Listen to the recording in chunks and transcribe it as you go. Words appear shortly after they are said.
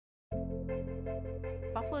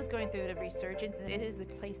Buffalo's going through a resurgence, and it is the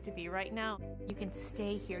place to be right now. You can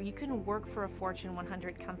stay here. You can work for a Fortune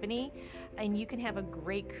 100 company, and you can have a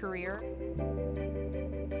great career.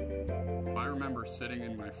 I remember sitting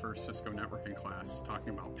in my first Cisco networking class talking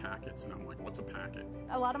about packets, and I'm like, what's a packet?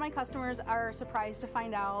 A lot of my customers are surprised to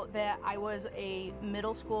find out that I was a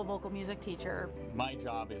middle school vocal music teacher. My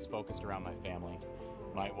job is focused around my family.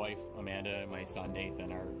 My wife, Amanda, and my son,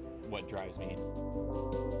 Nathan, are what drives me.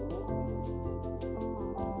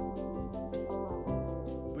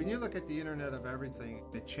 When you look at the Internet of Everything,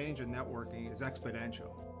 the change in networking is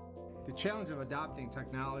exponential. The challenge of adopting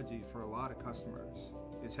technology for a lot of customers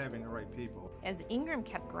is having the right people. As Ingram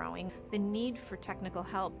kept growing, the need for technical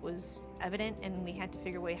help was evident, and we had to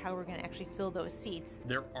figure a way how we're going to actually fill those seats.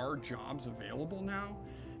 There are jobs available now,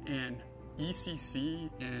 and ECC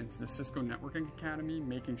and the Cisco Networking Academy,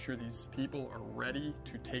 making sure these people are ready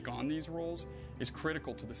to take on these roles, is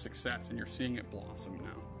critical to the success, and you're seeing it blossom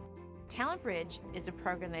now. Talent Bridge is a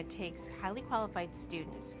program that takes highly qualified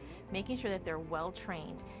students, making sure that they're well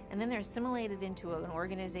trained, and then they're assimilated into an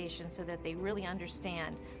organization so that they really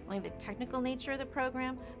understand not only the technical nature of the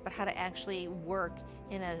program, but how to actually work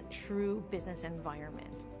in a true business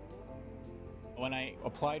environment. When I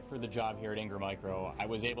applied for the job here at Ingram Micro, I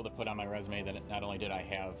was able to put on my resume that not only did I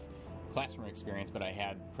have classroom experience, but I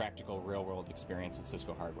had practical real-world experience with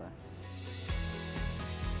Cisco hardware.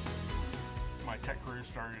 My tech career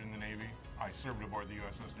started in the Navy. I served aboard the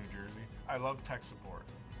USS New Jersey. I love tech support.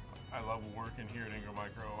 I love working here at Ingram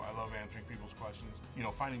Micro. I love answering people's questions. You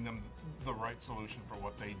know, finding them the right solution for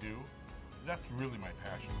what they do. That's really my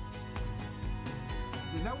passion.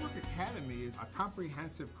 The Network Academy is a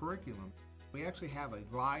comprehensive curriculum. We actually have a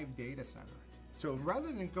live data center. So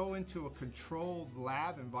rather than go into a controlled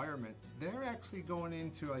lab environment, they're actually going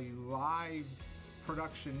into a live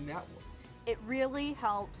production network. It really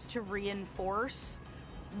helps to reinforce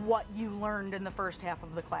what you learned in the first half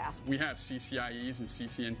of the class. We have CCIEs and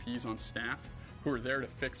CCNPs on staff who are there to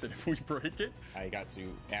fix it if we break it. I got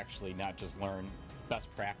to actually not just learn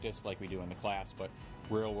best practice like we do in the class, but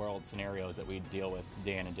real-world scenarios that we deal with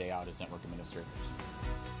day in and day out as network administrators.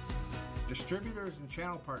 Distributors and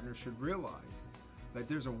channel partners should realize that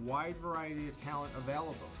there's a wide variety of talent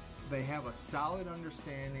available. They have a solid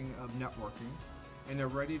understanding of networking, and they're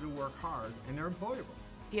ready to work hard, and they're employable.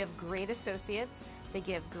 If you have great associates, they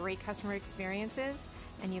give great customer experiences,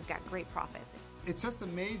 and you've got great profits. It's just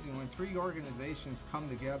amazing when three organizations come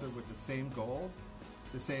together with the same goal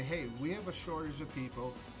to say, hey, we have a shortage of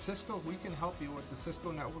people. Cisco, we can help you with the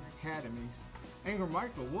Cisco Network Academies. Ingram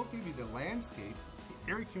Micro, we'll give you the landscape.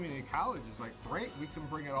 Erie Community College is like, great, we can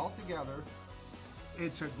bring it all together.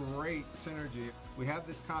 It's a great synergy. We have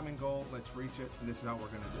this common goal, let's reach it, and this is how we're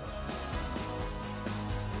going to do it.